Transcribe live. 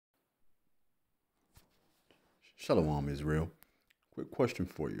Shalom, Israel. Quick question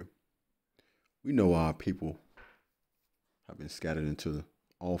for you. We know our people have been scattered into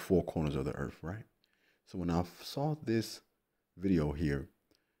all four corners of the earth, right? So when I saw this video here,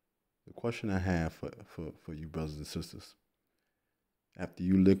 the question I have for you brothers and sisters, after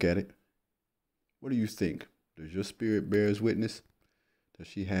you look at it, what do you think? Does your spirit bears witness that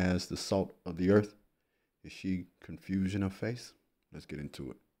she has the salt of the earth? Is she confused in her face? Let's get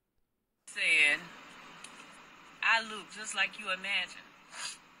into it. Said, I look just like you imagine.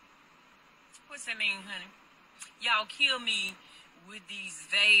 What's that mean, honey? Y'all kill me with these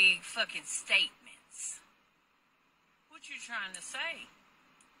vague fucking statements. What you trying to say?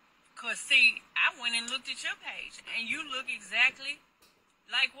 Cause see, I went and looked at your page, and you look exactly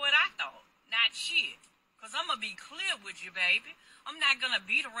like what I thought. Not shit. Cause I'm gonna be clear with you, baby. I'm not gonna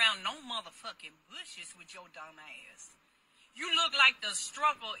beat around no motherfucking bushes with your dumb ass. You look like the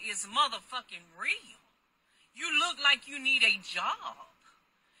struggle is motherfucking real. You look like you need a job.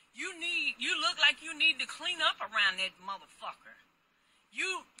 You look like you need to clean up around that motherfucker. You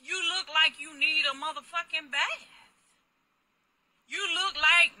look like you need a motherfucking bath. You look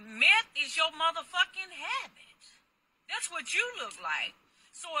like meth is your motherfucking habit. That's what you look like.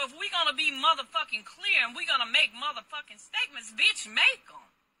 So if we're gonna be motherfucking clear and we're gonna make motherfucking statements, bitch, make them.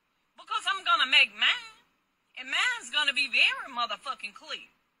 Because I'm gonna make mine. And mine's gonna be very motherfucking clear.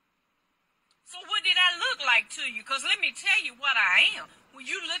 So what did I look like to you? Because let me tell you what I am. When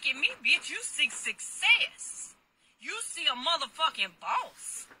you look at me, bitch, you see success. You see a motherfucking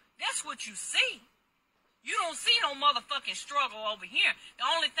boss. That's what you see. You don't see no motherfucking struggle over here. The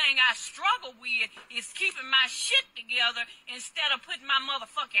only thing I struggle with is keeping my shit together instead of putting my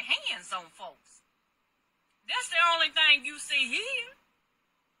motherfucking hands on folks. That's the only thing you see here.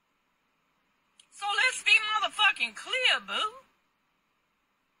 So let's be motherfucking clear, boo.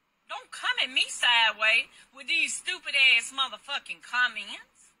 Don't come at me sideways with these stupid ass motherfucking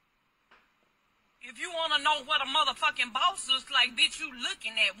comments. If you want to know what a motherfucking boss looks like, bitch, you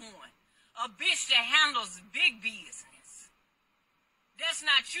looking at one. A bitch that handles big business. That's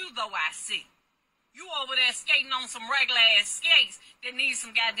not you, though, I see. You over there skating on some regular ass skates that need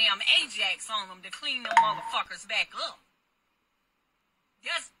some goddamn Ajax on them to clean them motherfuckers back up.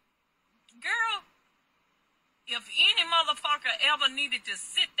 That's, girl, if any motherfucker ever needed to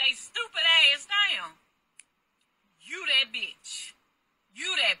sit they stupid ass down, you that bitch.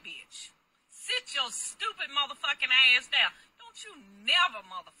 You that bitch. Sit your stupid motherfucking ass down. Don't you never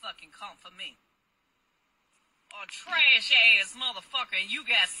motherfucking come for me. Or trash ass motherfucker and you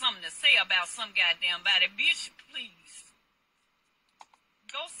got something to say about some goddamn body. Bitch, please.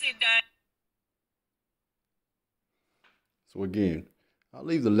 Go sit down. So again, I'll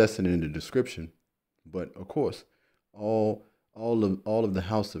leave the lesson in the description. But of course, all of the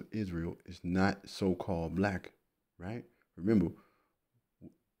house of Israel is not so-called black, right? Remember,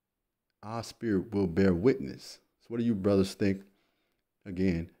 our spirit will bear witness. So what do you brothers think?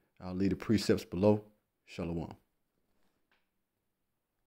 Again, I'll leave the precepts below. Shalom.